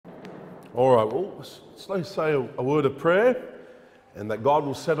All right, well, let's say a word of prayer and that God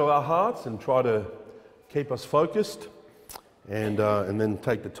will settle our hearts and try to keep us focused and then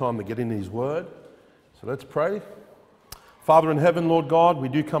take the time to get into His Word. So let's pray. Father in heaven, Lord God, we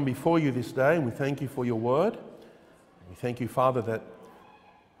do come before you this day and we thank you for your Word. We thank you, Father, that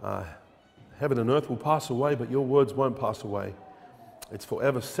heaven and earth will pass away, but your words won't pass away. It's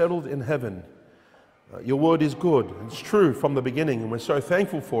forever settled in heaven. Your Word is good. It's true from the beginning, and we're so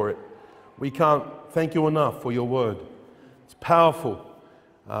thankful for it. We can't thank you enough for your Word. It's powerful,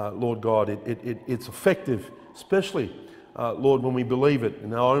 Lord God. It's effective, especially, Lord, when we believe it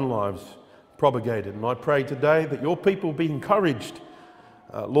in our own lives, propagate it. And I pray today that your people be encouraged,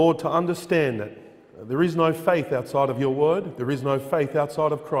 Lord, to understand that there is no faith outside of your Word. There is no faith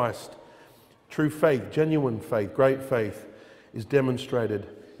outside of Christ. True faith, genuine faith, great faith is demonstrated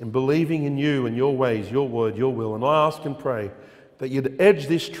in believing in you and your ways, your Word, your will. And I ask and pray that you'd edge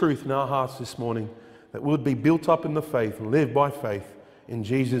this truth in our hearts this morning, that we'd be built up in the faith and live by faith. In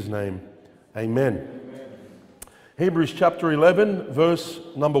Jesus' name, amen. Amen. Hebrews chapter 11, verse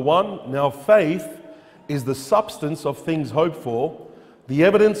number 1. Now faith is the substance of things hoped for, the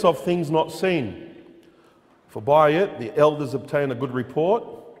evidence of things not seen. For by it the elders obtain a good report.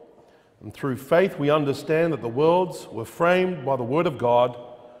 And through faith we understand that the worlds were framed by the word of God,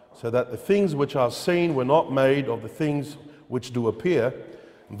 so that the things which are seen were not made of the things which do appear.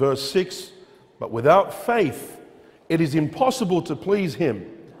 Verse 6, but without faith it is impossible to please him.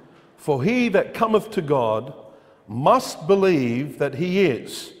 For he that cometh to God must believe that he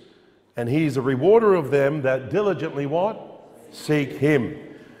is, and he is a rewarder of them that diligently what? Seek him.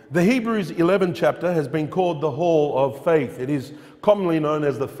 The Hebrews 11 chapter has been called the Hall of Faith. It is commonly known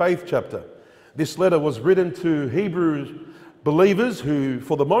as the Faith chapter. This letter was written to Hebrew believers who,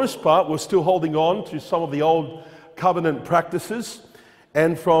 for the most part, were still holding on to some of the old covenant practices.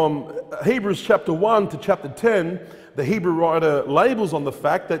 And from Hebrews chapter 1 to chapter 10, the Hebrew writer labels on the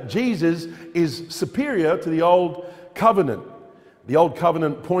fact that Jesus is superior to the old covenant. The old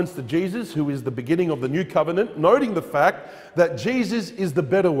covenant points to Jesus, who is the beginning of the new covenant, noting the fact that Jesus is the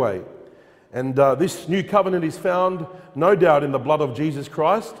better way. And this new covenant is found, no doubt, in the blood of Jesus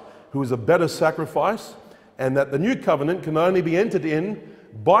Christ, who is a better sacrifice, and that the new covenant can only be entered in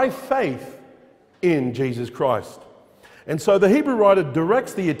by faith in Jesus Christ. And so the Hebrew writer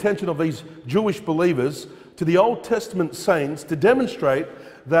directs the attention of these Jewish believers to the Old Testament saints to demonstrate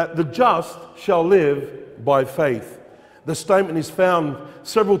that the just shall live by faith. The statement is found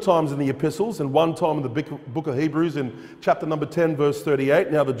several times in the epistles, and one time in the book of Hebrews in chapter number 10, verse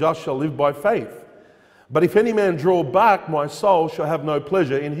 38, now the just shall live by faith. But if any man draw back, my soul shall have no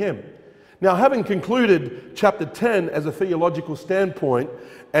pleasure in him. Now, having concluded chapter 10 as a theological standpoint,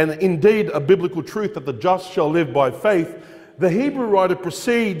 and indeed a biblical truth that the just shall live by faith, the Hebrew writer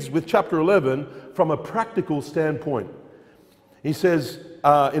proceeds with chapter 11 from a practical standpoint. He says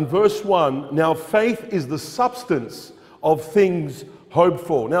in verse 1, now faith is the substance of things hoped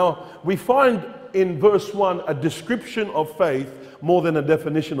for. Now, we find in verse 1 a description of faith more than a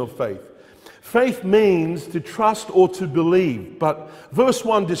definition of faith. Faith means to trust or to believe, but verse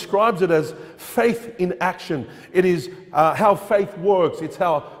 1 describes it as faith in action. It is how faith works. It's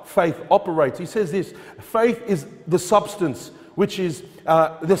how faith operates. He says this, faith is the substance, which is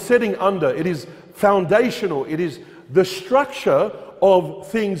the setting under. It is foundational. It is the structure of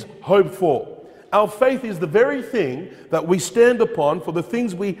things hoped for. Our faith is the very thing that we stand upon for the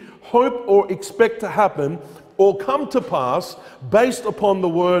things we hope or expect to happen or come to pass based upon the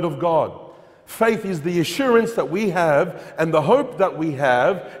Word of God. Faith is the assurance that we have and the hope that we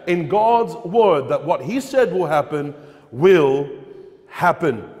have in God's Word that what He said will happen.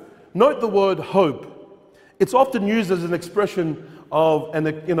 Note the word hope. It's often used as an expression of,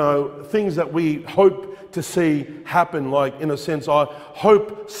 things that we hope to see happen, like in a sense, I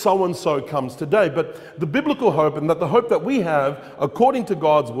hope so-and-so comes today. But the biblical hope, and that the hope that we have according to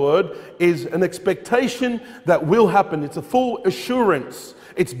God's Word, is an expectation that will happen. It's a full assurance.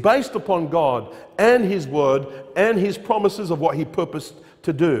 It's based upon God and His Word and His promises of what He purposed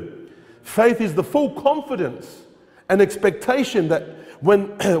to do. Faith is the full confidence and expectation that when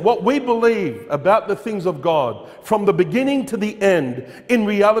what we believe about the things of God from the beginning to the end in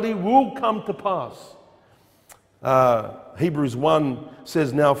reality will come to pass. Hebrews 1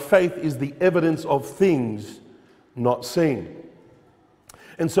 says, now faith is the evidence of things not seen.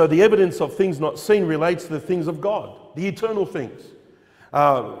 And so the evidence of things not seen relates to the things of God, the eternal things.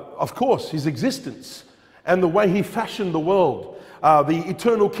 Of course, His existence and the way he fashioned the world, the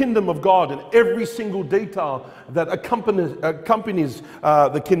eternal kingdom of God and every single detail that accompanies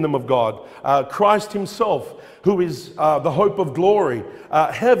the kingdom of God. Christ himself, who is the hope of glory,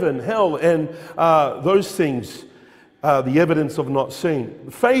 heaven, hell, and those things, the evidence of not seen.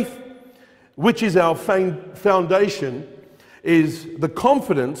 Faith, which is our foundation, is the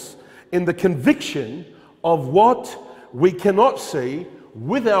confidence in the conviction of what we cannot see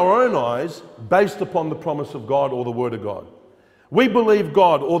with our own eyes based upon the promise of God or the Word of God. We believe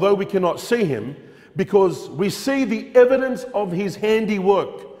God, although we cannot see him, because we see the evidence of his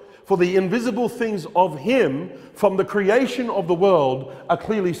handiwork. For the invisible things of him from the creation of the world are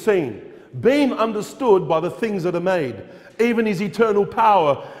clearly seen, being understood by the things that are made, even his eternal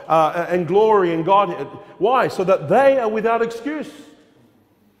power and glory and Godhead. Why? So that they are without excuse.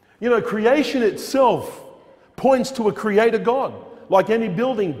 You know, creation itself points to a creator God. Like any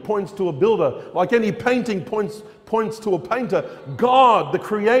building points to a builder, like any painting points to a painter. God, the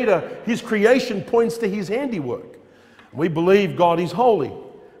creator, his creation points to his handiwork. We believe God is holy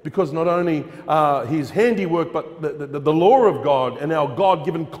because not only his handiwork, but the law of God and our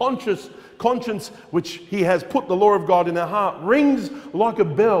God-given conscience, which he has put the law of God in our heart, rings like a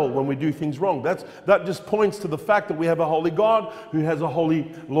bell when we do things wrong. That just points to the fact that we have a holy God who is a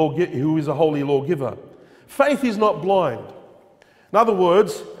holy lawgiver. Faith is not blind. In other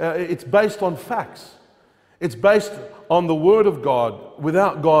words, it's based on facts. It's based on the Word of God.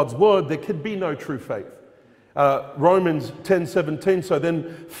 Without God's Word, there could be no true faith. Romans 10:17, so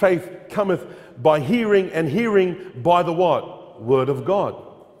then faith cometh by hearing, and hearing by the what? Word of God.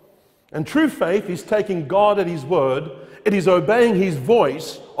 And true faith is taking God at his word. It is obeying his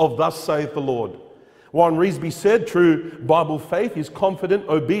voice of thus saith the Lord. Warren Reesby said, true Bible faith is confident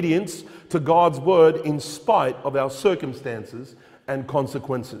obedience to God's word in spite of our circumstances and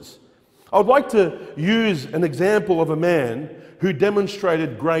consequences. I would like to use an example of a man who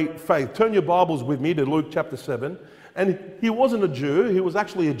demonstrated great faith. Turn your Bibles with me to Luke chapter 7. And he wasn't a Jew, he was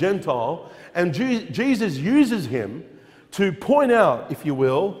actually a Gentile. And Jesus uses him to point out, if you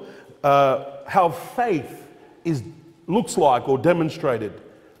will, how faith looks like or demonstrated.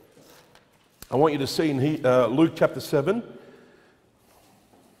 I want you to see in Luke chapter 7.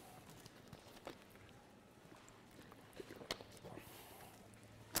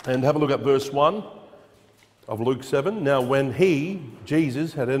 And have a look at verse 1 of Luke 7. Now when he,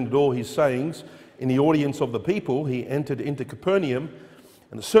 Jesus, had ended all his sayings in the audience of the people, he entered into Capernaum,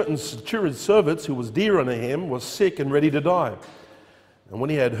 and a certain centurion's servant who was dear unto him was sick and ready to die. And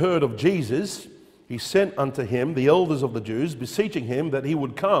when he had heard of Jesus, he sent unto him the elders of the Jews, beseeching him that he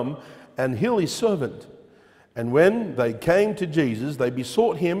would come and heal his servant. And when they came to Jesus, they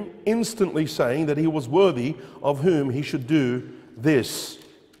besought him instantly, saying that he was worthy of whom he should do this.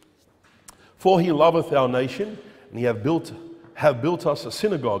 For he loveth our nation, and he have built us a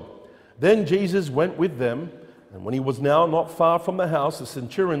synagogue. Then Jesus went with them, and when he was now not far from the house, the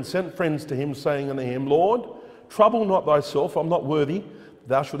centurion sent friends to him, saying unto him, Lord, trouble not thyself, I'm not worthy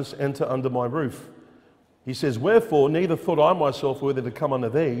thou shouldest enter under my roof. He says, Wherefore, neither thought I myself worthy to come unto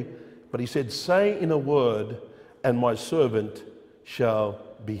thee, but he said, Say in a word, and my servant shall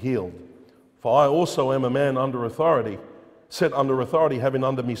be healed. For I also am a man under authority, set under authority, having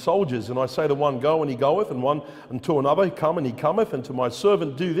under me soldiers. And I say to one, Go, and he goeth, and one unto another, Come, and he cometh, and to my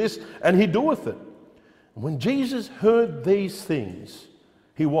servant, Do this, and he doeth it. And when Jesus heard these things,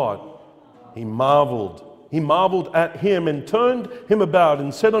 he what? He marveled. He marveled at him, and turned him about,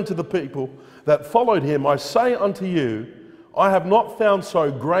 and said unto the people that followed him, I say unto you, I have not found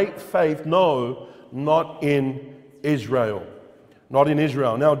so great faith, no, not in Israel. Not in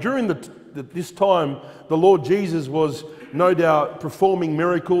Israel. Now, during this time, the Lord Jesus was no doubt performing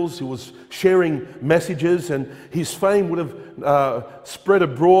miracles. He was sharing messages, and his fame would have spread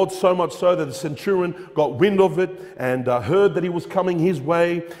abroad, so much so that the centurion got wind of it and heard that he was coming his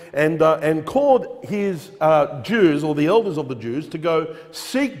way, and called his Jews, or the elders of the Jews, to go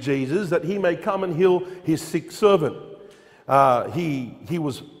seek Jesus that he may come and heal his sick servant. He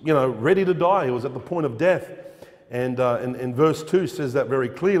was, ready to die. He was at the point of death. And verse 2 says that very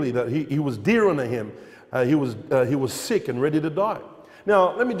clearly, that he was dear unto him. He was sick and ready to die.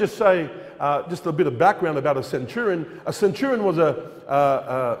 Now, let me just say just a bit of background about a centurion. A centurion was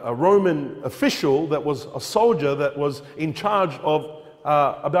a Roman official that was a soldier that was in charge of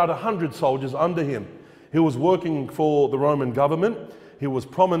about 100 soldiers under him. He was working for the Roman government. He was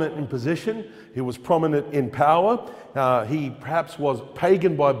prominent in position. He was prominent in power. He perhaps was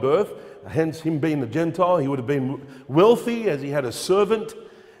pagan by birth, hence him being a Gentile. He would have been wealthy as he had a servant,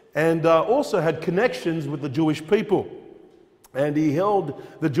 and also had connections with the Jewish people. And he held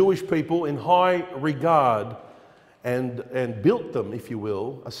the Jewish people in high regard and built them, if you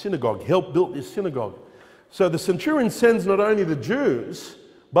will, a synagogue, helped build this synagogue. So the centurion sends not only the Jews,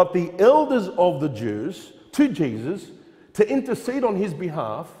 but the elders of the Jews to Jesus to intercede on his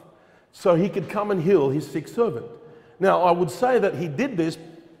behalf so he could come and heal his sick servant. Now, I would say that he did this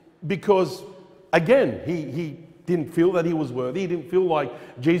because, again, he didn't feel that he was worthy. He didn't feel like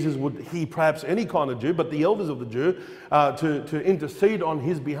Jesus would heal perhaps any kind of Jew, but the elders of the Jew to intercede on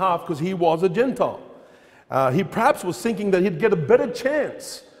his behalf because he was a Gentile. He perhaps was thinking that he'd get a better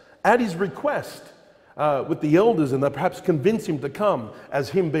chance at his request with the elders, and they perhaps convince him to come as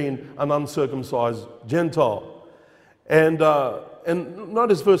him being an uncircumcised Gentile. And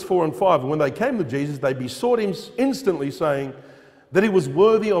notice verse 4 and 5. When they came to Jesus, they besought him instantly, saying that he was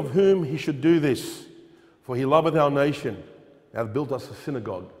worthy of whom he should do this. For he loveth our nation, and hath built us a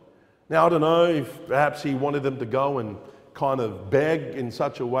synagogue. Now, I don't know if perhaps he wanted them to go and kind of beg in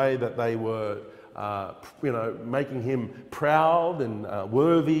such a way that they were, making him proud and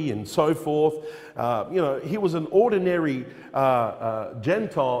worthy and so forth. He was an ordinary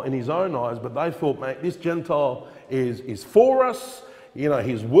Gentile in his own eyes, but they thought, mate, this Gentile is for us.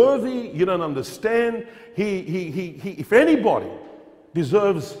 He's worthy. You don't understand. He if anybody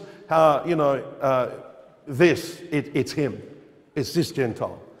deserves, it's him. It's this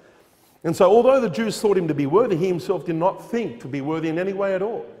Gentile. And so although the Jews thought him to be worthy, he himself did not think to be worthy in any way at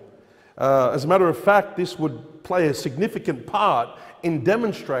all. As a matter of fact, this would play a significant part in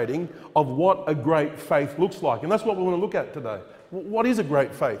demonstrating of what a great faith looks like. And that's what we want to look at today. What is a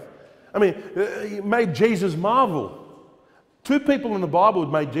great faith? I mean, it made Jesus marvel. Two people in the Bible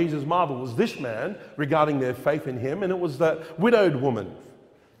who made Jesus marvel. It was this man regarding their faith in him, and it was that widowed woman.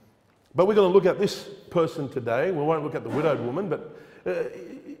 But we're going to look at this person today. We won't look at the widowed woman, but,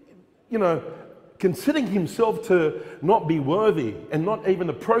 considering himself to not be worthy and not even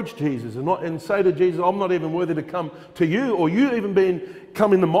approach Jesus and say to Jesus, I'm not even worthy to come to you, or you even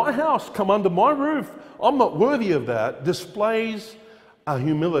come into my house, come under my roof. I'm not worthy of that, displays a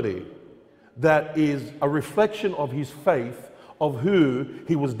humility that is a reflection of his faith of who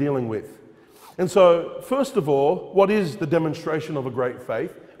he was dealing with. And so, first of all, what is the demonstration of a great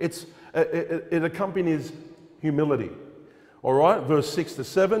faith? It accompanies humility. All right, verse 6 to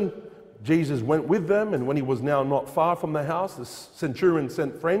 7, Jesus went with them, and when he was now not far from the house, the centurion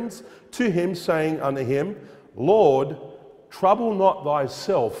sent friends to him, saying unto him, Lord, trouble not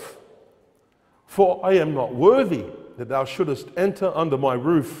thyself, for I am not worthy that thou shouldest enter under my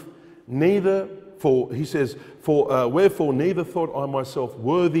roof. Wherefore neither thought I myself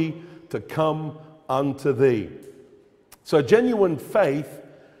worthy to come unto thee. So genuine faith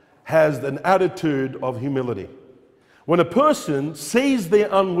has an attitude of humility. When a person sees their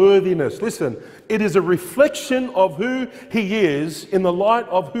unworthiness, listen, it is a reflection of who he is in the light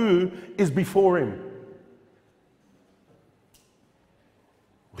of who is before him.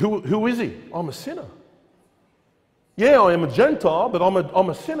 Who is he? I'm a sinner. Yeah, I am a Gentile, but I'm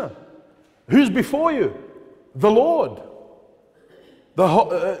a sinner. Who's before you? The Lord.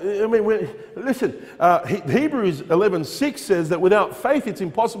 Listen, Hebrews 11:6 says that without faith it's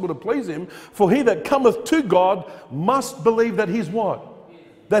impossible to please him, for he that cometh to God must believe that he's what?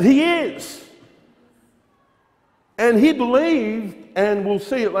 That he is. And he believed, and we'll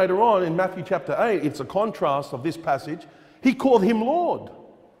see it later on in Matthew chapter 8, it's a contrast of this passage, he called him Lord.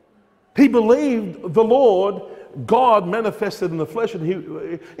 He believed the Lord, God manifested in the flesh, and he,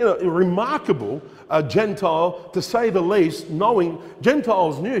 a remarkable Gentile, to say the least, knowing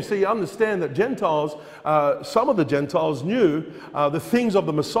Gentiles knew. See, you understand that Gentiles, some of the Gentiles knew the things of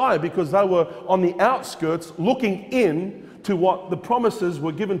the Messiah because they were on the outskirts looking in to what the promises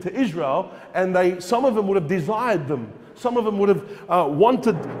were given to Israel, and some of them would have desired them. Some of them would have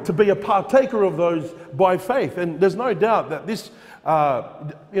wanted to be a partaker of those by faith. And there's no doubt that this,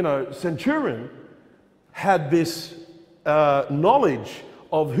 centurion had this knowledge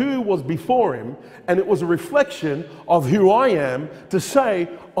of who was before him, and it was a reflection of who I am to say,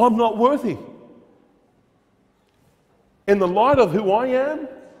 I'm not worthy. In the light of who I am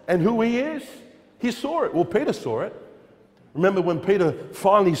and who he is, he saw it. Well, Peter saw it. Remember when Peter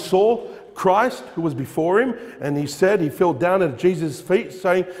finally saw Christ who was before him, and he fell down at Jesus' feet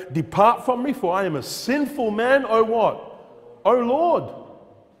saying, depart from me, for I am a sinful man. Oh what? Oh Lord.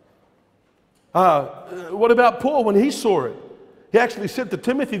 What about Paul when he saw it? He actually said to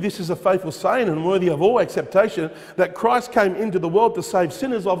Timothy, this is a faithful saying and worthy of all acceptation, that Christ came into the world to save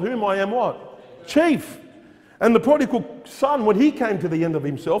sinners, of whom I am what? Chief. And the prodigal son, when he came to the end of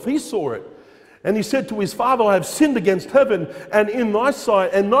himself, he saw it. And he said to his father, I have sinned against heaven and in thy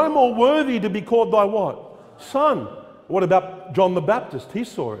sight, and no more worthy to be called thy what? Son. What about John the Baptist? He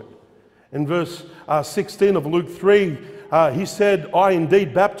saw it. In verse 16 of Luke 3, he said, I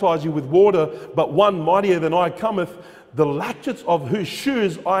indeed baptize you with water, but one mightier than I cometh, the latchets of whose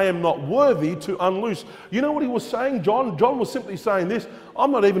shoes I am not worthy to unloose. You know what he was saying, John? John was simply saying this,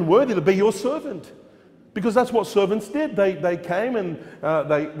 I'm not even worthy to be your servant. Because that's what servants did. They came and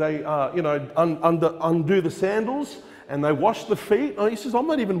undo the sandals and they washed the feet. And he says, I'm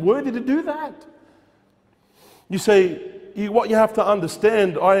not even worthy to do that. You see, what you have to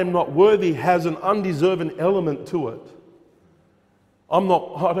understand, I am not worthy, has an undeserving element to it. I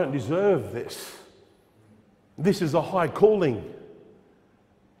don't deserve this. This is a high calling.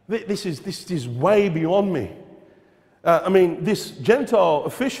 This is way beyond me. This Gentile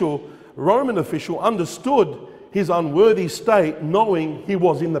official, Roman official, understood his unworthy state, knowing he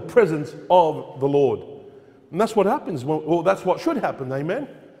was in the presence of the Lord. And that's what happens. Well, that's what should happen, amen?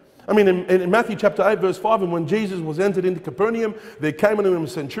 In Matthew chapter 8, verse 5, and when Jesus was entered into Capernaum, there came unto him a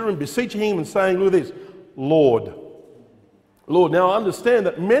centurion, beseeching him and saying, look at this, Lord. Lord. Now I understand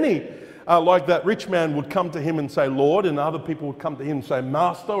that many, like that rich man, would come to him and say, Lord, and other people would come to him and say,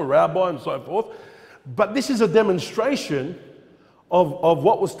 Master, or Rabbi, and so forth. But this is a demonstration of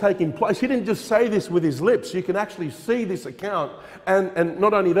what was taking place. He didn't just say this with his lips. You can actually see this account. And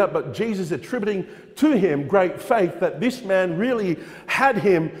not only that, but Jesus attributing to him great faith that this man really had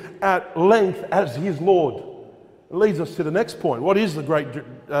him at length as his Lord. It leads us to the next point. What is the great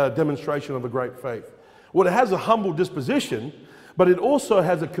demonstration of a great faith? Well, it has a humble disposition, but it also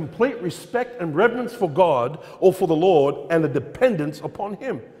has a complete respect and reverence for God or for the Lord and a dependence upon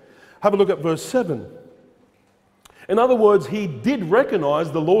him. Have a look at verse 7. In other words, he did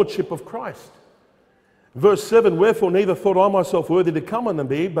recognize the lordship of Christ. Verse 7, wherefore neither thought I myself worthy to come unto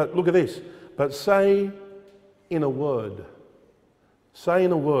thee, but look at this, but say in a word. Say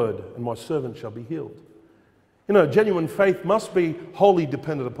in a word, and my servant shall be healed. You know, genuine faith must be wholly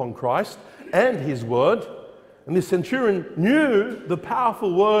dependent upon Christ and his word. And this centurion knew the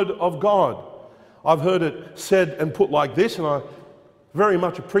powerful word of God. I've heard it said and put like this, and I very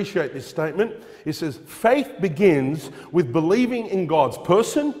much appreciate this statement. It says, faith begins with believing in God's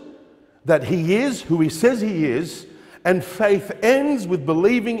person, that he is who he says he is, and faith ends with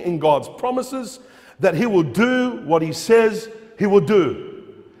believing in God's promises, that he will do what he says he will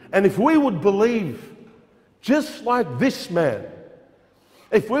do. And if we would believe just like this man,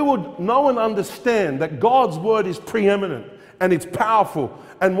 if we would know and understand that God's word is preeminent and it's powerful,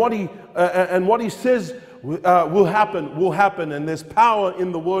 and what he says will happen, and there's power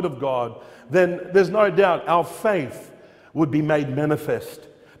in the word of God, then there's no doubt our faith would be made manifest.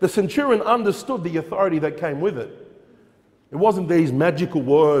 The centurion understood the authority that came with it. It wasn't these magical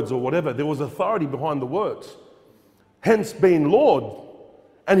words or whatever. There was authority behind the words, hence being Lord.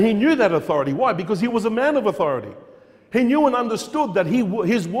 And he knew that authority. Why? Because he was a man of authority. He knew and understood that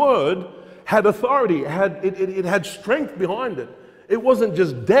his word had authority. It had strength behind it. It wasn't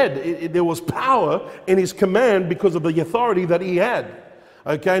just dead. There was power in his command because of the authority that he had.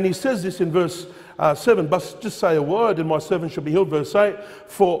 Okay, and he says this in verse 7, but just say a word and my servant shall be healed. Verse 8,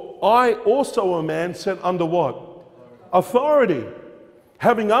 for I also a man sent under what? Authority,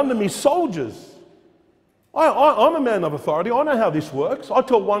 having under me soldiers. I'm a man of authority. I know how this works. I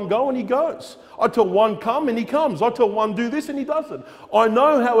tell one go and he goes. I tell one come and he comes. I tell one do this and he does it. I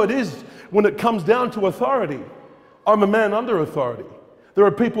know how it is when it comes down to authority. I'm a man under authority. There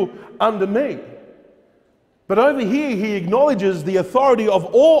are people under me. But over here, he acknowledges the authority of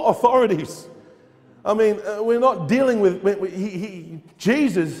all authorities. I mean, we're not dealing with...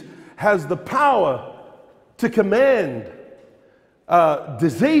 Jesus has the power to command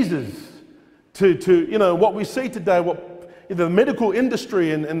diseases, to you know, what we see today, the medical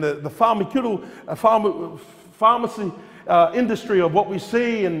industry and the pharmaceutical pharmacy industry of what we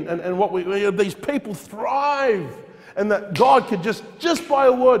see and what these people thrive, and that God could just by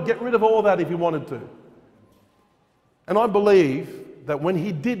a word get rid of all that if he wanted to. And I believe that when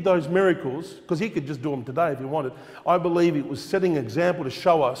he did those miracles, because he could just do them today if he wanted, I believe it was setting an example to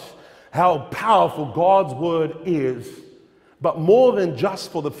show us how powerful God's word is, but more than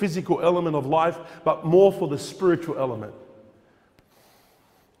just for the physical element of life, but more for the spiritual element.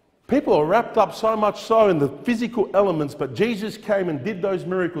 People are wrapped up so much so in the physical elements, but Jesus came and did those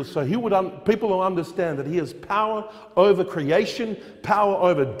miracles so people will understand that he has power over creation, power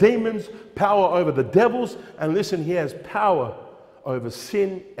over demons, power over the devils, and listen, he has power over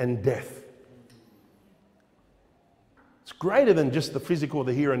sin and death. It's greater than just the physical,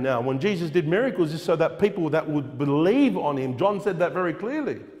 the here and now. When Jesus did miracles, it's so that people that would believe on him, John said that very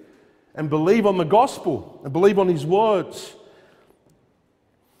clearly, and believe on the gospel and believe on his words.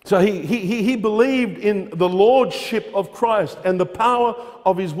 So he believed in the lordship of Christ and the power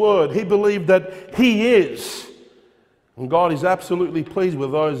of his word. He believed that he is. And God is absolutely pleased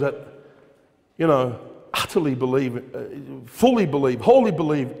with those that, utterly believe, fully believe, wholly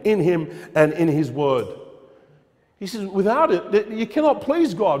believe in him and in his word. He says, without it, you cannot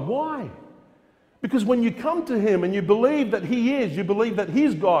please God. Why? Because when you come to him and you believe that he is, you believe that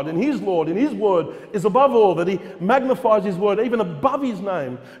he's God and he's Lord and his word is above all, that he magnifies his word even above his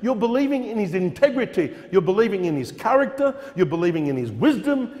name. You're believing in his integrity. You're believing in his character. You're believing in his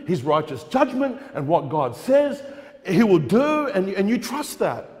wisdom, his righteous judgment, and what God says he will do, and you trust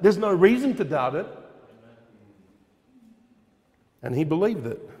that. There's no reason to doubt it. And he believed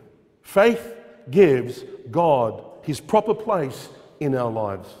it. Faith gives God his proper place in our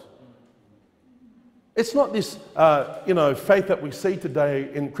lives. It's not this, faith that we see today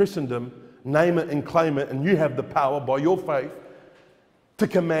in Christendom, name it and claim it, and you have the power by your faith to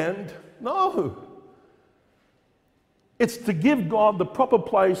command. No. It's to give God the proper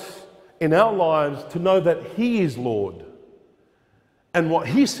place in our lives to know that he is Lord. And what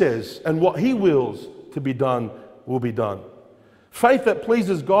he says and what he wills to be done will be done. Faith that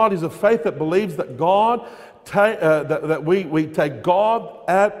pleases God is a faith that believes that God, that we take God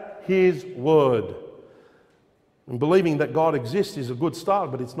at his word. And believing that God exists is a good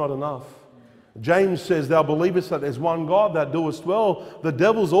start, but it's not enough. James says, thou believest that there's one God, thou doest well. The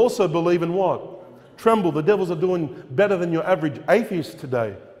devils also believe in what? Tremble. The devils are doing better than your average atheist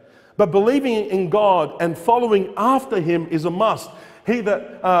today. But believing in God and following after him is a must. He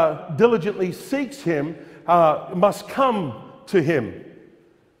that diligently seeks him must come to him.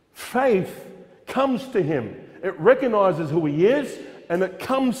 Faith comes to him. It recognizes who he is, and it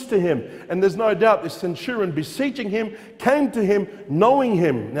comes to him. And there's no doubt this centurion, beseeching him, came to him knowing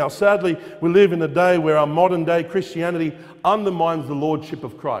him. Now sadly, we live in a day where our modern day Christianity undermines the lordship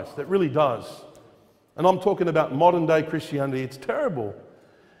of Christ. It really does. And I'm talking about modern day Christianity. It's terrible.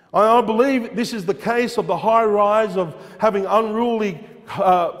 I believe this is the case of the high rise of having unruly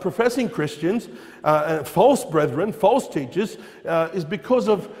professing Christians, false brethren, false teachers, is because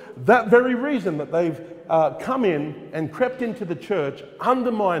of that very reason, that they've come in and crept into the church,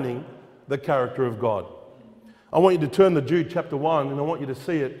 undermining the character of God. I want you to turn to Jude chapter 1, and I want you to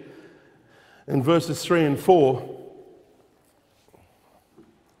see it in verses 3 and 4.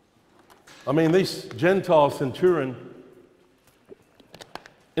 I mean, this Gentile centurion,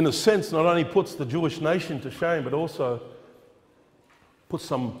 in a sense, not only puts the Jewish nation to shame, but also puts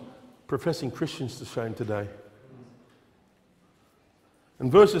some professing Christians to shame today. In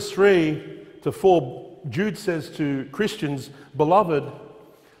verses 3 to 4, Jude says to Christians, beloved,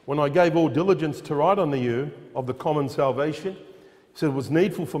 when I gave all diligence to write unto you of the common salvation, he said it was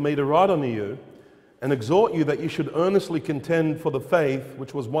needful for me to write unto you and exhort you that you should earnestly contend for the faith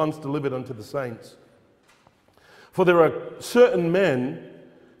which was once delivered unto the saints. For there are certain men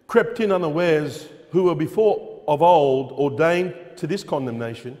crept in unawares who were before of old ordained to this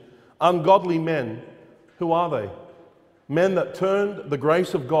condemnation, ungodly men. Who are they? Men that turned the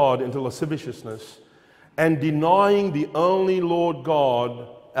grace of God into lasciviousness, and denying the only Lord God,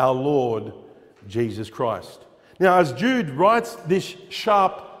 our Lord Jesus Christ. Now, as Jude writes this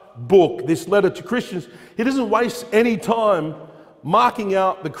sharp book, this letter to Christians, he doesn't waste any time marking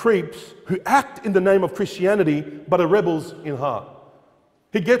out the creeps who act in the name of Christianity but are rebels in heart.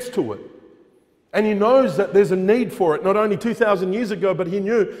 He gets to it. And he knows that there's a need for it, not only 2,000 years ago, but he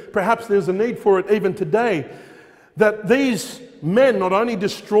knew perhaps there's a need for it even today. That these men not only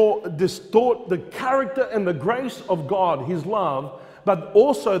distort the character and the grace of God, his love, but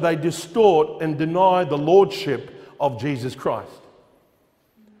also they distort and deny the lordship of Jesus Christ.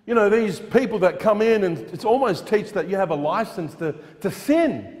 You know, these people that come in and it's almost teach that you have a license to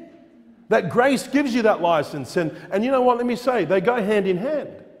sin. That grace gives you that license. And you know what, let me say, they go hand in hand.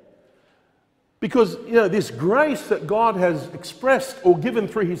 Because, you know, this grace that God has expressed or given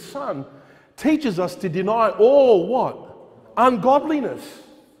through his Son teaches us to deny all what? Ungodliness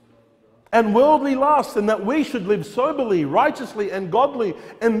and worldly lust, and that we should live soberly, righteously, and godly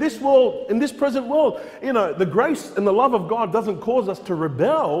in this world, in this present world. You know, the grace and the love of God doesn't cause us to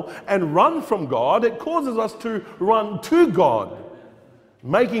rebel and run from God. It causes us to run to God,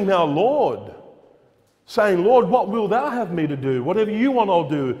 making him our Lord, saying, Lord, what will thou have me to do? Whatever you want, I'll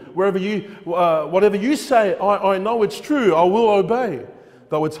do. Whatever you say, I know it's true. I will obey.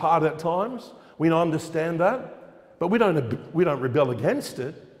 Though it's hard at times, we don't understand that, but we don't rebel against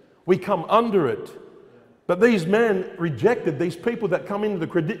it. We come under it But these men rejected these people that come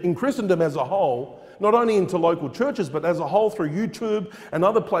in Christendom as a whole, not only into local churches, but as a whole through YouTube and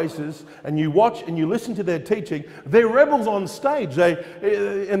other places, and you watch and you listen to their teaching. They're rebels on stage. They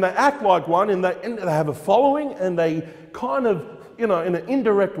act like one, and they have a following, and they kind of, in an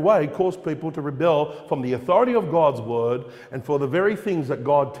indirect way, cause people to rebel from the authority of God's word and for the very things that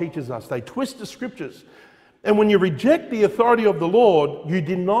God teaches us. They twist the scriptures. And when you reject the authority of the Lord, you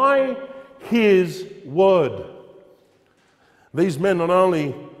deny His word. These men not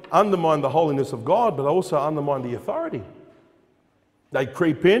only undermine the holiness of God, but also undermine the authority. They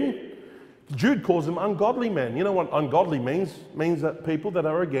creep in. Jude calls them ungodly men. You know what ungodly means? It means that people that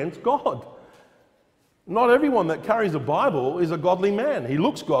are against God. Not everyone that carries a Bible is a godly man. He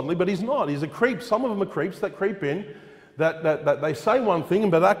looks godly, but he's not. He's a creep. Some of them are creeps that creep in, that they say one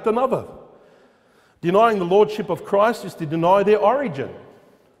thing but act another. Denying the lordship of Christ is to deny their origin.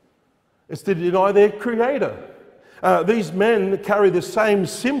 It's to deny their creator. These men carry the same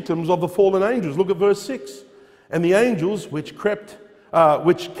symptoms of the fallen angels. Look at verse 6. And the angels which kept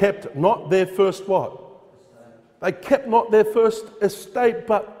not their first what? They kept not their first estate,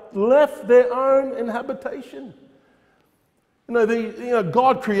 but left their own habitation.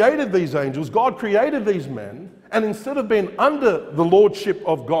 God created these angels. God created these men. And instead of being under the lordship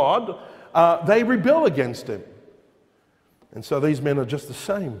of God, they rebel against Him. And so these men are just the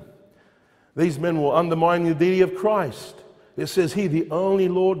same. These men will undermine the deity of Christ. It says here, the only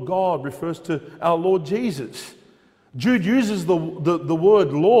Lord God refers to our Lord Jesus. Jude uses the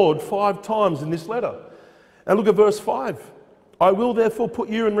word Lord 5 times in this letter. And look at verse 5. I will therefore put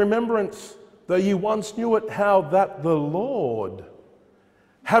you in remembrance, though you once knew it, how that the Lord,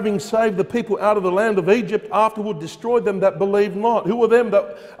 having saved the people out of the land of Egypt, afterward destroyed them that believed not. Who were them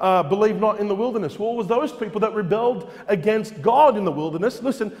that believed not in the wilderness? Well, it was those people that rebelled against God in the wilderness,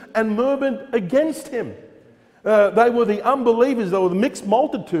 listen, and murmured against Him. They were the unbelievers, they were the mixed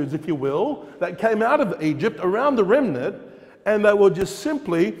multitudes, if you will, that came out of Egypt around the remnant, and they were just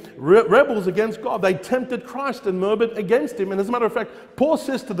simply rebels against God. They tempted Christ and murmured against Him. And as a matter of fact, Paul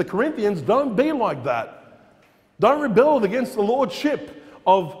says to the Corinthians, don't be like that. Don't rebel against the lordship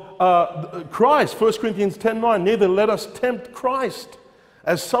of Christ. 1 Corinthians 10:9, neither let us tempt Christ,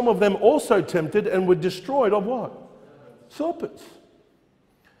 as some of them also tempted and were destroyed of what? Serpents.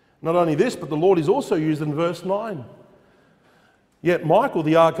 Not only this, but the Lord is also used in verse 9. Yet Michael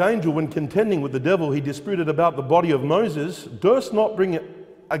the archangel, when contending with the devil, he disputed about the body of Moses, durst not bring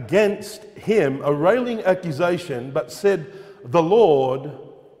against him a railing accusation, but said, the Lord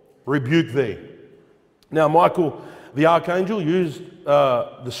rebuke thee. Now Michael the archangel used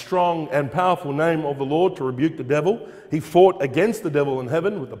the strong and powerful name of the Lord to rebuke the devil. He fought against the devil in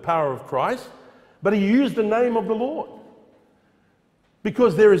heaven with the power of Christ, but he used the name of the Lord.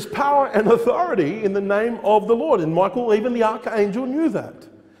 Because there is power and authority in the name of the Lord. And Michael, even the archangel, knew that.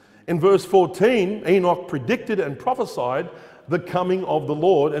 In verse 14, Enoch predicted and prophesied the coming of the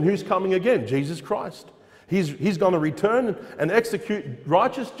Lord. And who's coming again? Jesus Christ. He's going to return and execute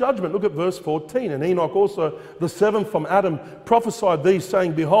righteous judgment. Look at verse 14. And Enoch also, the seventh from Adam, prophesied these,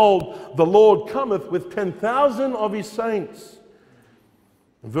 saying, behold, the Lord cometh with 10,000 of His saints.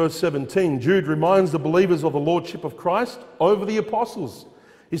 In verse 17, Jude reminds the believers of the lordship of Christ over the apostles.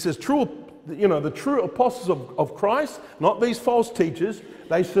 He says, the true apostles of Christ, not these false teachers,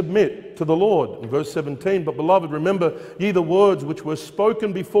 they submit to the Lord. In verse 17, but beloved, remember ye the words which were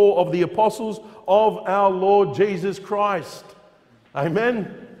spoken before of the apostles of our Lord Jesus Christ.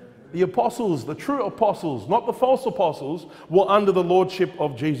 Amen. The apostles, the true apostles, not the false apostles, were under the lordship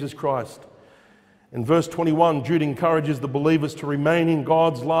of Jesus Christ. In verse 21, Jude encourages the believers to remain in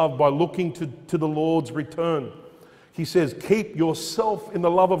God's love by looking to the Lord's return. He says, keep yourself in the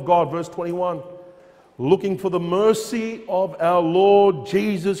love of God, verse 21, looking for the mercy of our Lord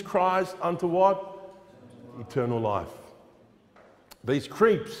Jesus Christ unto what? Eternal life. These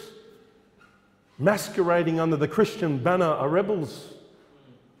creeps masquerading under the Christian banner are rebels.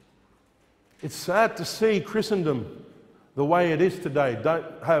 It's sad to see Christendom the way it is today, don't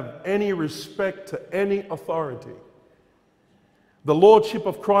have any respect to any authority. The lordship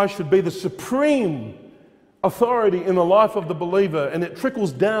of Christ should be the supreme authority in the life of the believer, and it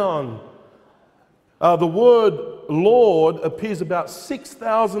trickles down. The word Lord appears about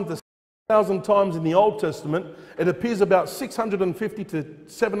 6,000 to 7,000 times in the Old Testament. It appears about 650 to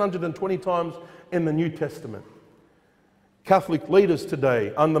 720 times in the New Testament. Catholic leaders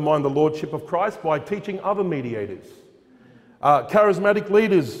today undermine the lordship of Christ by teaching other mediators. Charismatic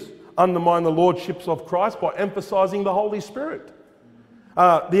leaders undermine the lordships of Christ by emphasizing the Holy Spirit.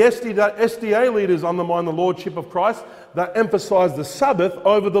 The SDA leaders undermine the lordship of Christ that emphasize the Sabbath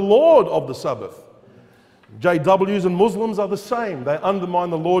over the Lord of the Sabbath. JWs and Muslims are the same. They undermine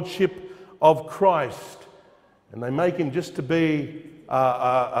the lordship of Christ, and they make him just to be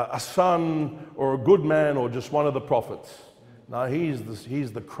a son or a good man or just one of the prophets. No, he's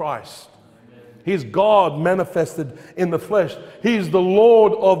the Christ. He's God manifested in the flesh. He's the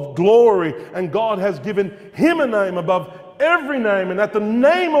Lord of glory, and God has given him a name above every name, and at the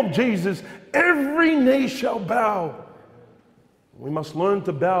name of Jesus, every knee shall bow. We must learn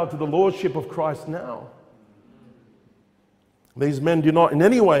to bow to the lordship of Christ now. These men do not in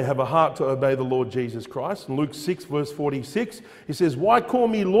any way have a heart to obey the Lord Jesus Christ. In Luke 6, verse 46, he says, "Why call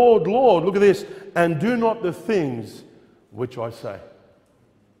me Lord, Lord," look at this, "and do not the things which I say?"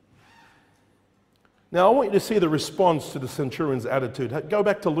 Now, I want you to see the response to the centurion's attitude. Go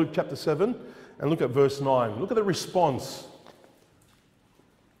back to Luke chapter 7 and look at verse 9. Look at the response.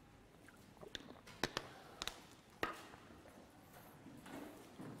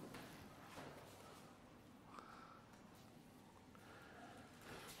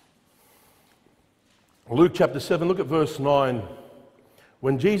 Luke chapter 7, look at verse 9.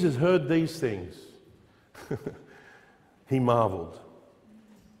 When Jesus heard these things, he marveled.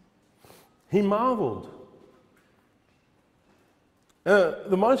 He marveled. I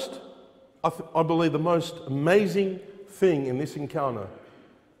believe the most amazing thing in this encounter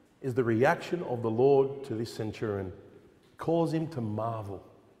is the reaction of the Lord to this centurion. It caused him to marvel.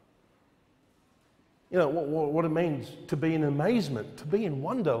 You know, what it means to be in amazement, to be in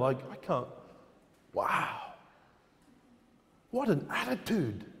wonder, like, I can't. Wow. What an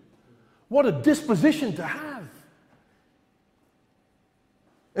attitude. What a disposition to have.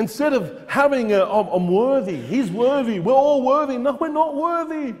 Instead of having I'm worthy, he's worthy, we're all worthy. No, we're not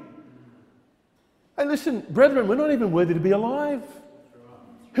worthy. Hey, listen, brethren, we're not even worthy to be alive.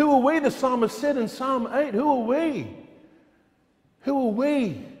 Who are we? The psalmist said in Psalm 8, who are we? Who are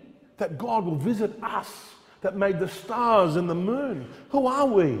we that God will visit us, that made the stars and the moon? Who are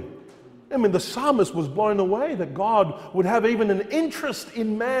we? I mean, the psalmist was blown away that God would have even an interest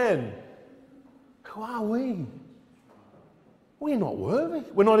in man. Who are we? We're not worthy.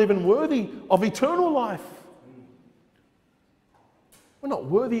 We're not even worthy of eternal life. We're not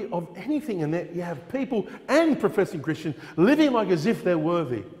worthy of anything. And yet you have people and professing Christians living like as if they're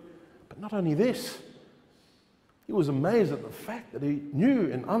worthy. But not only this, he was amazed at the fact that he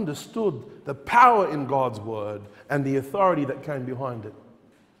knew and understood the power in God's word and the authority that came behind it.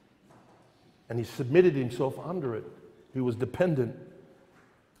 And he submitted himself under it. He was dependent.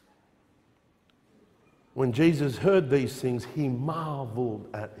 When Jesus heard these things, he marveled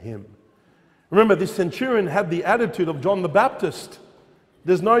at him. Remember, this centurion had the attitude of John the Baptist.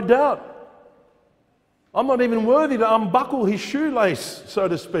 There's no doubt. I'm not even worthy to unbuckle his shoelace, so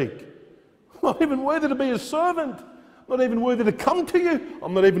to speak. I'm not even worthy to be a servant. I'm not even worthy to come to you.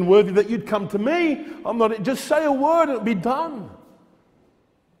 I'm not even worthy that you'd come to me. Just say a word and it'll be done.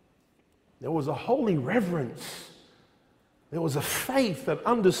 There was a holy reverence. There was a faith that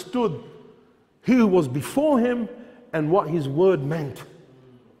understood who was before him and what his word meant.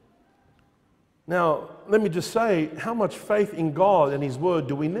 Now, let me just say, how much faith in God and his word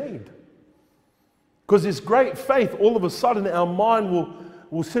do we need? Because this great faith, all of a sudden our mind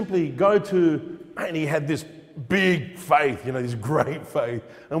will simply go to, man, he had this big faith, this great faith.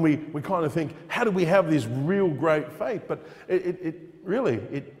 And we kind of think, how do we have this real great faith? But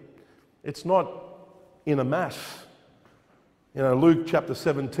it's not in a mass. Luke chapter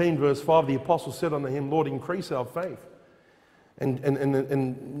 17, verse 5, the apostle said unto him, Lord, increase our faith. And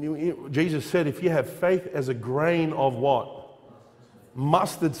Jesus said, if you have faith as a grain of what?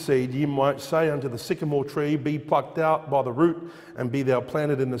 Mustard seed, you might say unto the sycamore tree, be plucked out by the root, and be thou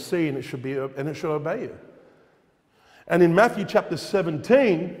planted in the sea, and it shall obey you. And in Matthew chapter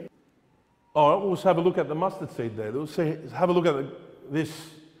 17, let's have a look at the mustard seed there. Have a look at this.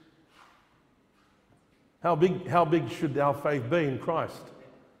 How big should our faith be in Christ?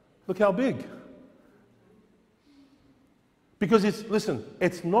 Look how big. Because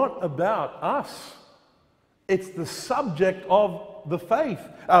it's not about us. It's the subject of the faith,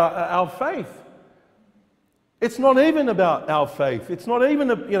 our faith. It's not even about our faith. It's not even,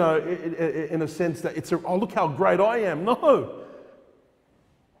 in a sense that look how great I am. No.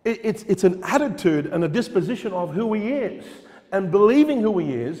 It's an attitude and a disposition of who he is, and believing who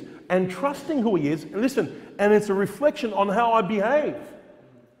he is, and trusting who he is. And it's a reflection on how I behave.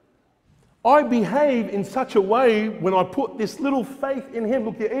 I behave in such a way when I put this little faith in him.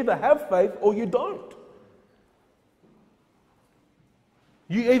 Look, you either have faith or you don't.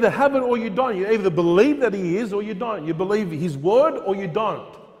 You either have it or you don't. You either believe that he is or you don't. You believe his word or you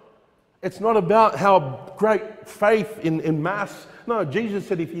don't. It's not about how great faith in mass. No, Jesus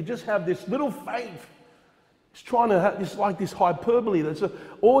said if you just have this little faith, He's trying to have this, like this hyperbole.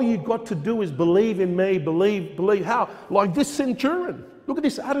 All you've got to do is believe in me, believe. How? Like this centurion. Look at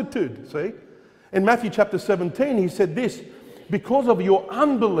this attitude, see? In Matthew chapter 17, he said this, because of your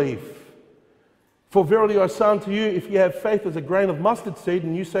unbelief, for verily I say unto you, if you have faith as a grain of mustard seed,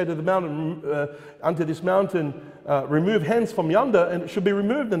 and you say to the mountain, unto this mountain, remove hence from yonder, and it shall be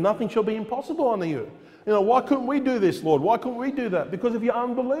removed, and nothing shall be impossible unto you. You know, why couldn't we do this, Lord? Why couldn't we do that? Because of your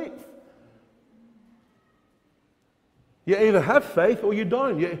unbelief. You either have faith or you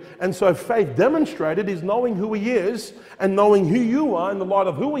don't. And so faith demonstrated is knowing who He is and knowing who you are in the light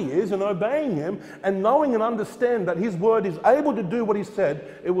of who He is and obeying Him and knowing and understand that His word is able to do what He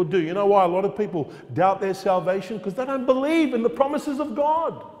said it will do. You know why a lot of people doubt their salvation? Because they don't believe in the promises of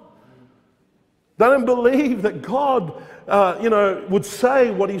God. They don't believe that God, would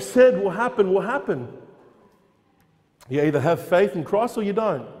say what He said will happen. You either have faith in Christ or you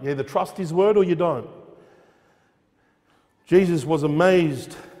don't. You either trust His word or you don't. Jesus was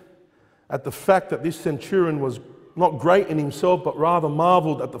amazed at the fact that this centurion was not great in himself, but rather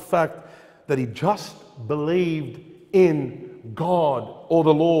marveled at the fact that he just believed in God or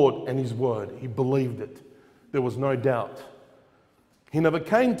the Lord and His word. He believed it. There was no doubt. He never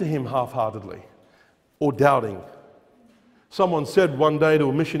came to Him half-heartedly or doubting. Someone said one day to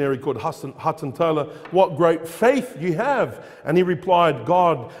a missionary called Hudson Taylor, "What great faith you have." And he replied,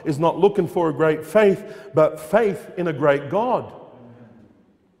 "God is not looking for a great faith, but faith in a great God."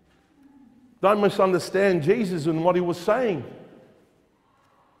 Don't misunderstand Jesus and what He was saying.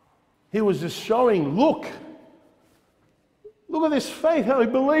 He was just showing, look at this faith, how He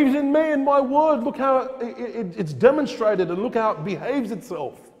believes in me and my word. Look how it's demonstrated and look how it behaves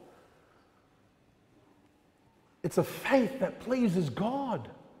itself. It's a faith that pleases God.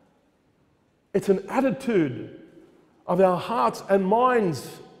 It's an attitude of our hearts and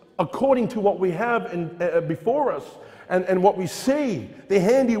minds according to what we have before us and what we see, the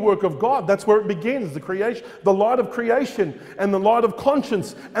handiwork of God. That's where it begins, the creation, the light of creation and the light of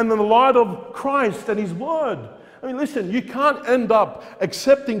conscience and the light of Christ and His word. I mean, listen, you can't end up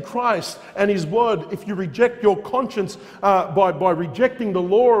accepting Christ and His word if you reject your conscience by rejecting the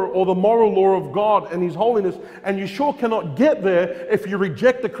law or the moral law of God and His holiness, and you sure cannot get there if you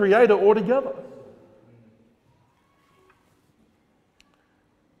reject the Creator altogether.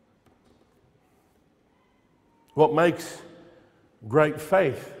 What makes great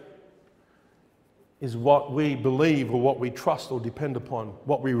faith is what we believe or what we trust or depend upon,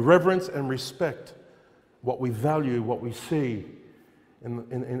 what we reverence and respect, what we value, what we see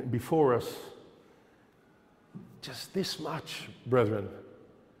before us. Just this much, brethren.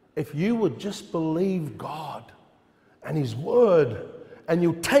 If you would just believe God and His word and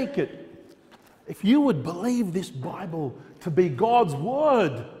you take it, if you would believe this Bible to be God's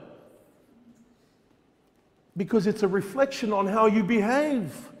word, because it's a reflection on how you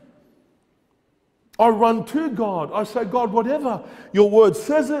behave. I run to God. I say, God, whatever your word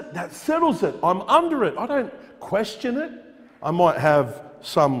says it, that settles it. I'm under it. I don't question it. I might have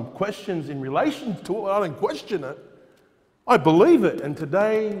some questions in relation to it, but I don't question it. I believe it. And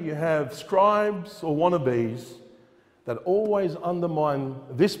today you have scribes or wannabes that always undermine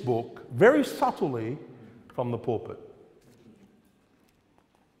this book very subtly from the pulpit.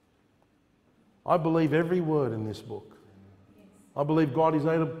 I believe every word in this book. I believe God is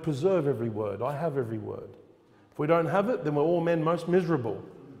able to preserve every word. I have every word. If we don't have it, then we're all men most miserable.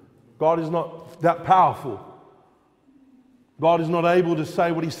 God is not that powerful. God is not able to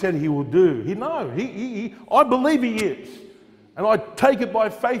say what He said He will do. I believe He is. And I take it by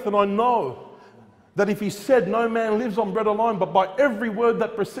faith, and I know that if He said no man lives on bread alone, but by every word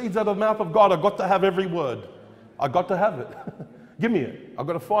that proceeds out of the mouth of God, I've got to have every word. I've got to have it. Give me it. I've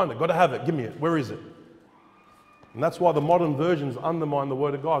got to find it. Got to have it. Give me it. Where is it? And that's why the modern versions undermine the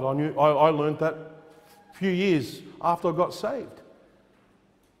Word of God. I learned that a few years after I got saved.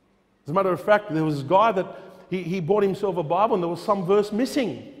 As a matter of fact, there was a guy that he bought himself a Bible and there was some verse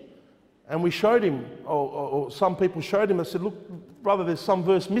missing. And we showed him, or some people showed him, and said, look, brother, there's some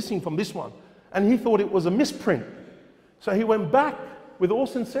verse missing from this one. And he thought it was a misprint. So he went back with all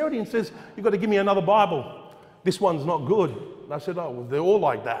sincerity and says, you've got to give me another Bible. This one's not good. And I said, oh, well, they're all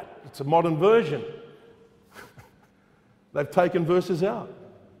like that. It's a modern version. They've taken verses out.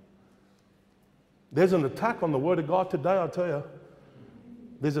 There's an attack on the Word of God today, I tell you.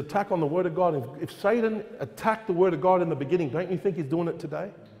 There's an attack on the Word of God. If Satan attacked the Word of God in the beginning, don't you think he's doing it today?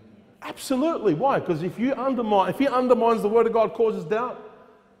 Absolutely. Why? Because if he undermines the Word of God, causes doubt,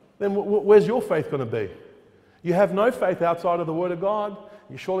 then where's your faith going to be? You have no faith outside of the Word of God.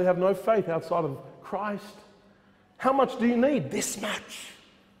 You surely have no faith outside of Christ. How much do you need? This much.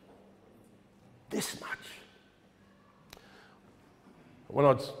 This much. When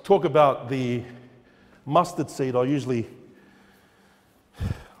I talk about the mustard seed, I usually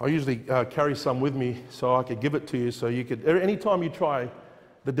carry some with me so I could give it to you. So you could, anytime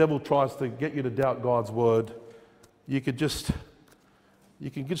the devil tries to get you to doubt God's word, you can just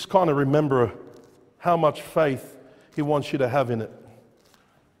kind of remember how much faith he wants you to have in it.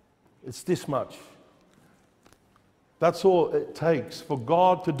 It's this much. That's all it takes for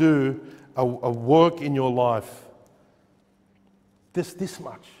God to do a work in your life. This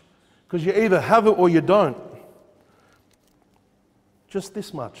much. Because you either have it or you don't. Just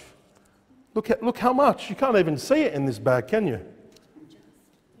this much. Look how much. You can't even see it in this bag, can you?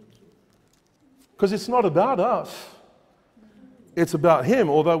 Because it's not about us. It's about him,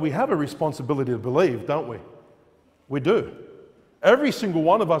 although we have a responsibility to believe, don't we? We do. Every single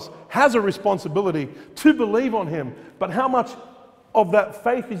one of us has a responsibility to believe on him. But how much of that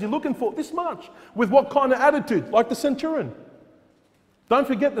faith is he looking for? This much. With what kind of attitude? Like the centurion. Don't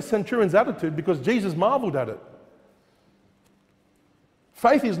forget the centurion's attitude, because Jesus marveled at it.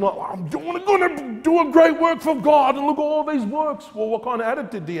 Faith is not, I'm going to do a great work for God and look at all these works. Well, what kind of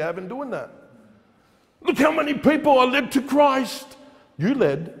attitude do you have in doing that? Look how many people are led to Christ. You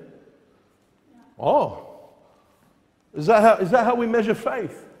led. Oh. Is that how we measure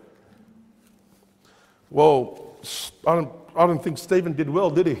faith? Well, I don't think Stephen did well,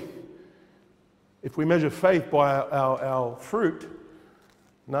 did he? If we measure faith by our fruit,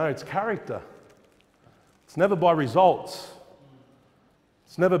 no, it's character. It's never by results.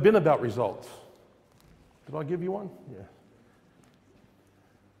 It's never been about results. Did I give you one? Yeah.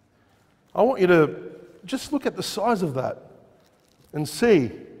 I want you to just look at the size of that and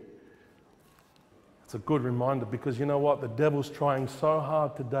see. It's a good reminder, because you know what? The devil's trying so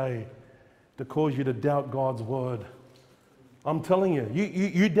hard today to cause you to doubt God's word. I'm telling you,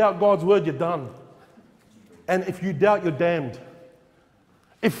 you doubt God's word, you're done. And if you doubt, you're damned.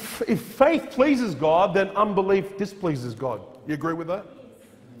 If faith pleases God, then unbelief displeases God. You agree with that?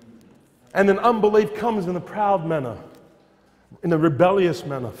 And then unbelief comes in a proud manner, in a rebellious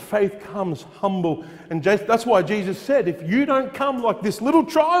manner. Faith comes humble. And that's why Jesus said, if you don't come like this little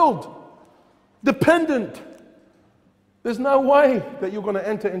child, dependent, there's no way that you're going to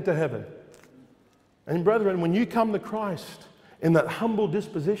enter into heaven. And brethren, when you come to Christ in that humble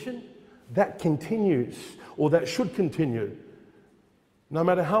disposition, that continues, or that should continue. No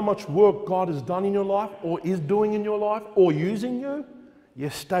matter how much work God has done in your life, or is doing in your life, or using you, you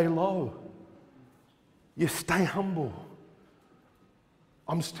stay low. You stay humble.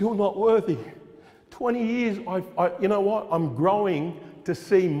 I'm still not worthy. 20 years, you know what? I'm growing to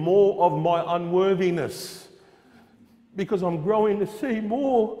see more of my unworthiness, because I'm growing to see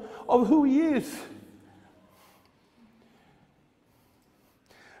more of who he is.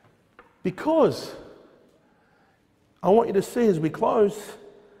 Because I want you to see as we close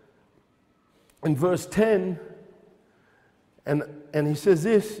in verse 10, and he says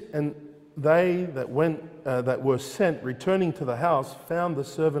this, and they that were sent, returning to the house, found the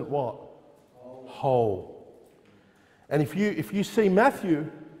servant what? Whole. And if you see Matthew,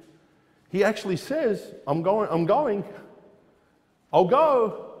 he actually says, I'll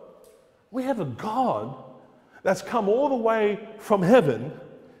go. We have a God that's come all the way from heaven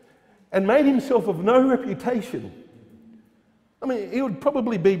and made himself of no reputation. I mean, he would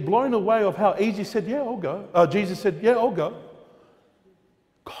probably be blown away of how easy he said, yeah, I'll go. Jesus said, yeah, I'll go.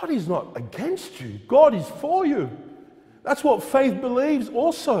 God is not against you. God is for you. That's what faith believes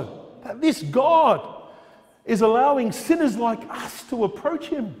also, that this God is allowing sinners like us to approach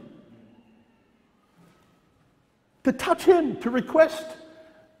him, to touch him, to request,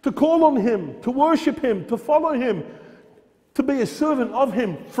 to call on him, to worship him, to follow him, to be a servant of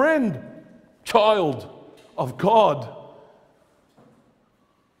him, friend, child of God.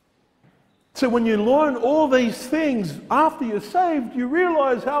 So when you learn all these things after you're saved, you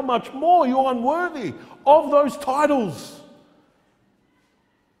realize how much more you're unworthy of those titles.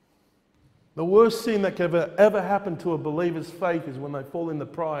 The worst thing that can ever happen to a believer's faith is when they fall into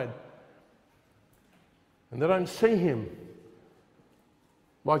pride and they don't see him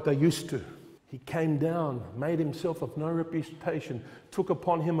like they used to. He came down, made himself of no reputation, took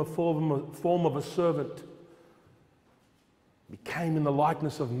upon him a form of a servant, became in the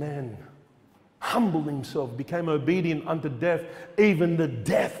likeness of man, humbled himself, became obedient unto death, even the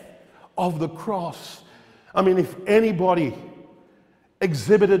death of the cross. I mean, if anybody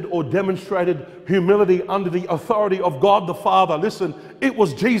exhibited or demonstrated humility under the authority of God the Father, listen, it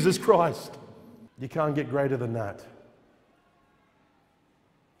was Jesus Christ. You can't get greater than that.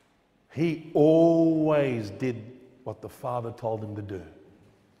 He always did what the Father told him to do.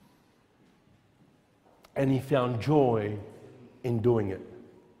 And he found joy in doing it.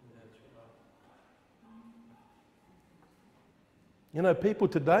 You know, people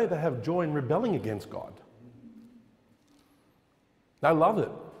today, they have joy in rebelling against God. They love it.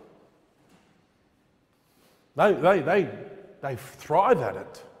 They thrive at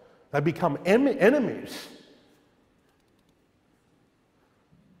it. They become enemies.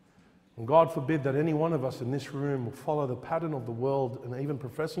 And God forbid that any one of us in this room will follow the pattern of the world and even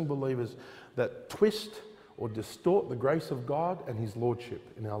professing believers that twist or distort the grace of God and His Lordship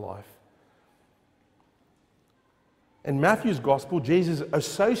in our life. In Matthew's Gospel, Jesus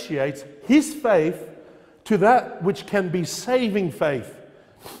associates His faith to that which can be saving faith.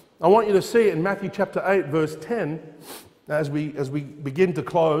 I want you to see it in Matthew chapter 8, verse 10, as we begin to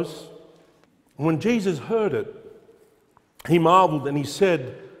close. When Jesus heard it, He marveled and He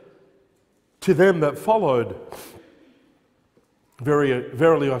said to them that followed,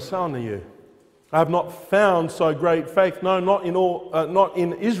 Verily I say unto you, I have not found so great faith, no, not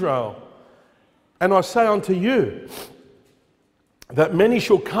in Israel. And I say unto you, that many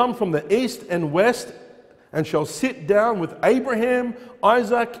shall come from the east and west, and shall sit down with Abraham,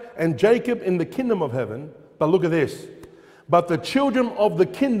 Isaac, and Jacob in the kingdom of heaven. But look at this. But the children of the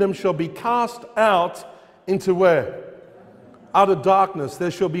kingdom shall be cast out into where? Utter darkness.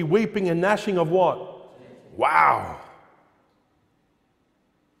 There shall be weeping and gnashing of what? Wow.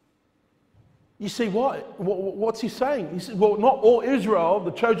 You see what? What's he saying? He says, well, not all Israel,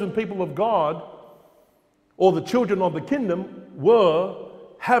 the chosen people of God, or the children of the kingdom, were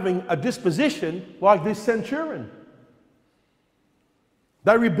having a disposition like this centurion.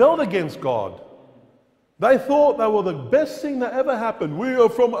 They rebelled against God. They thought they were the best thing that ever happened. We are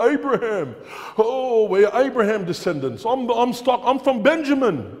from Abraham. Oh, we're Abraham descendants. I'm from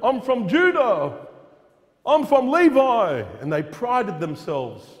Benjamin. I'm from Judah. I'm from Levi. And they prided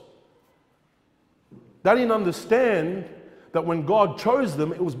themselves. They didn't understand that when God chose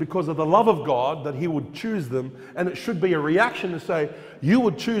them, it was because of the love of God that He would choose them. And it should be a reaction to say, you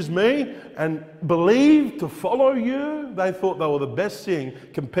would choose me and believe to follow you. They thought they were the best thing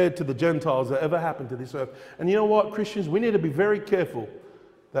compared to the Gentiles that ever happened to this earth. And you know what, Christians? We need to be very careful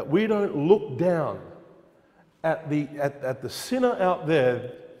that we don't look down at the sinner out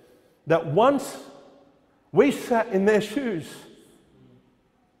there that once we sat in their shoes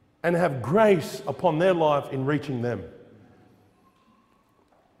and have grace upon their life in reaching them.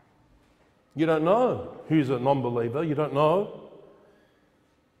 You don't know who's a non-believer. You don't know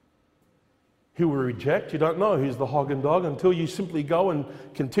who will reject. You don't know who's the hog and dog until you simply go and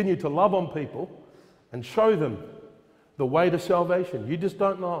continue to love on people and show them the way to salvation. You just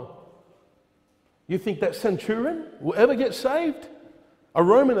don't know. You think that centurion will ever get saved? A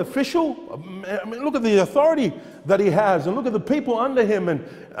Roman official? I mean, look at the authority that he has and look at the people under him and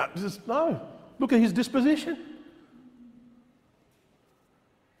just no. Look at his disposition.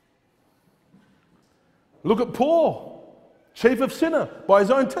 Look at Paul, chief of sinner, by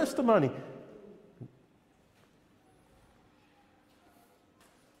his own testimony.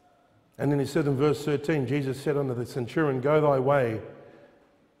 And then he said in verse 13, Jesus said unto the centurion, go thy way,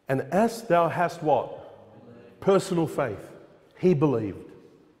 and as thou hast what? Personal faith. He believed.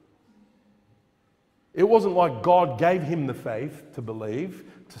 It wasn't like God gave him the faith to believe,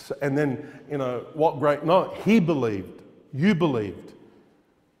 and then, you know, what great, no, he believed. You believed.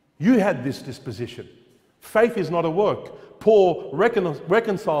 You had this disposition. Faith is not a work. Paul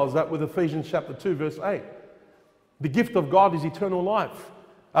reconciles that with Ephesians chapter 2, verse 8. The gift of God is eternal life.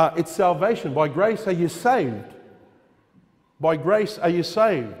 It's salvation. By grace are you saved. By grace are you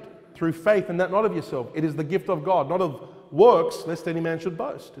saved. Through faith, and that not of yourself. It is the gift of God, not of works, lest any man should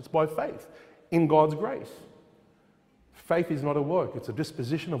boast. It's by faith, in God's grace. Faith is not a work. It's a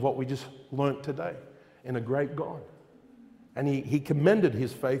disposition of what we just learnt today in a great God. And he commended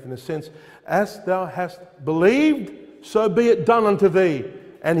his faith in a sense, as thou hast believed, so be it done unto thee.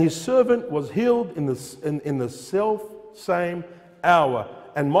 And his servant was healed in the self same hour.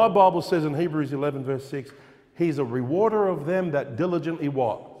 And my Bible says in Hebrews 11 verse 6, he's a rewarder of them that diligently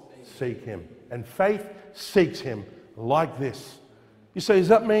what? Seek him. And faith seeks him like this. You say, does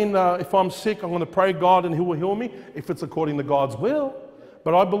that mean if I'm sick, I'm going to pray God and he will heal me? If it's according to God's will.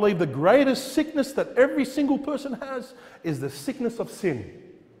 But I believe the greatest sickness that every single person has is the sickness of sin.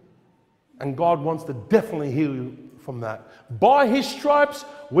 And God wants to definitely heal you from that. By his stripes,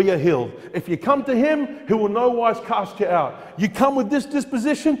 we are healed. If you come to him, he will no wise cast you out. You come with this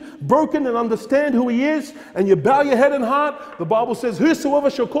disposition, broken, and understand who he is, and you bow your head and heart, the Bible says, whosoever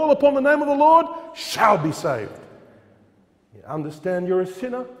shall call upon the name of the Lord shall be saved. You understand you're a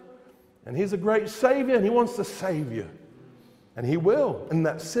sinner, and he's a great Savior, and he wants to save you. And he will, in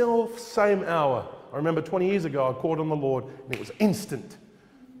that self same hour, I remember 20 years ago, I called on the Lord, and it was instant.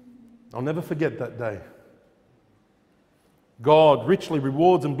 I'll never forget that day. God richly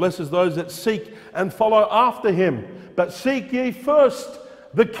rewards and blesses those that seek and follow after him. But seek ye first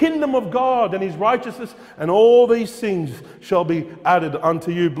the kingdom of God and his righteousness, and all these things shall be added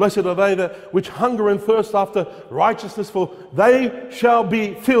unto you. Blessed are they that which hunger and thirst after righteousness, for they shall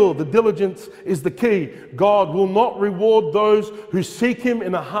be filled. The diligence is the key. God will not reward those who seek him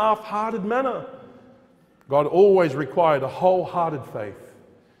in a half-hearted manner. God always required a wholehearted faith.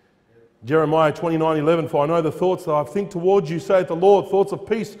 Jeremiah 29:11, for I know the thoughts that I think towards you, saith the Lord, thoughts of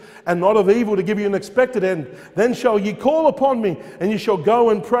peace and not of evil, to give you an expected end. Then shall ye call upon me, and ye shall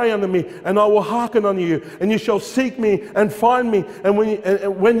go and pray unto me, and I will hearken unto you, and ye shall seek me and find me, and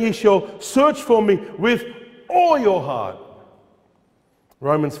when ye shall search for me with all your heart.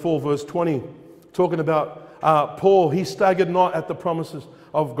 Romans 4 verse 20, talking about Paul, he staggered not at the promises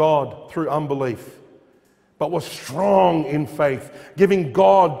of God through unbelief, but was strong in faith, giving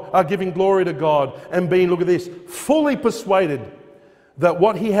glory to God, and being, look at this, fully persuaded that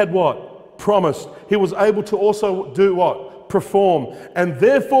what he had what? Promised, he was able to also do what? Perform. And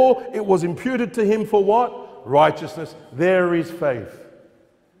therefore it was imputed to him for what? Righteousness. There is faith.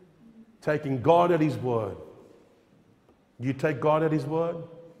 Taking God at his word. You take God at his word?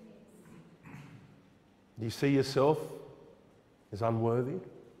 Do you see yourself as unworthy?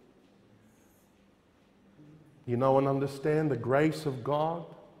 You know and understand the grace of God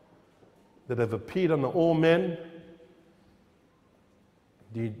that have appeared unto all men?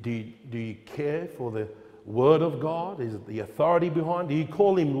 Do you care for the word of God? Is it the authority behind? Do you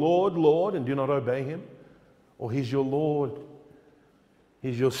call him Lord, Lord, and do not obey him? Or he's your Lord,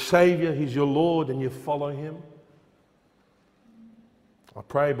 he's your Savior, he's your Lord, and you follow him? I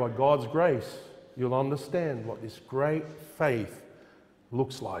pray by God's grace you'll understand what this great faith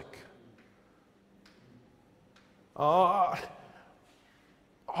looks like. I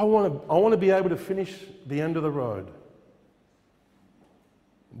want to be able to finish the end of the road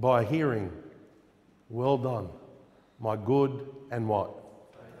by hearing, well done, my good and what?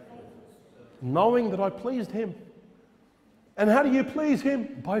 Knowing that I pleased him. And how do you please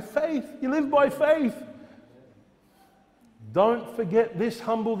him? By faith. You live by faith. Don't forget this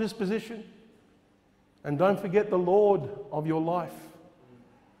humble disposition. And don't forget the Lord of your life.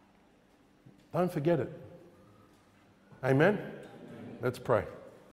 Don't forget it. Amen? Let's pray.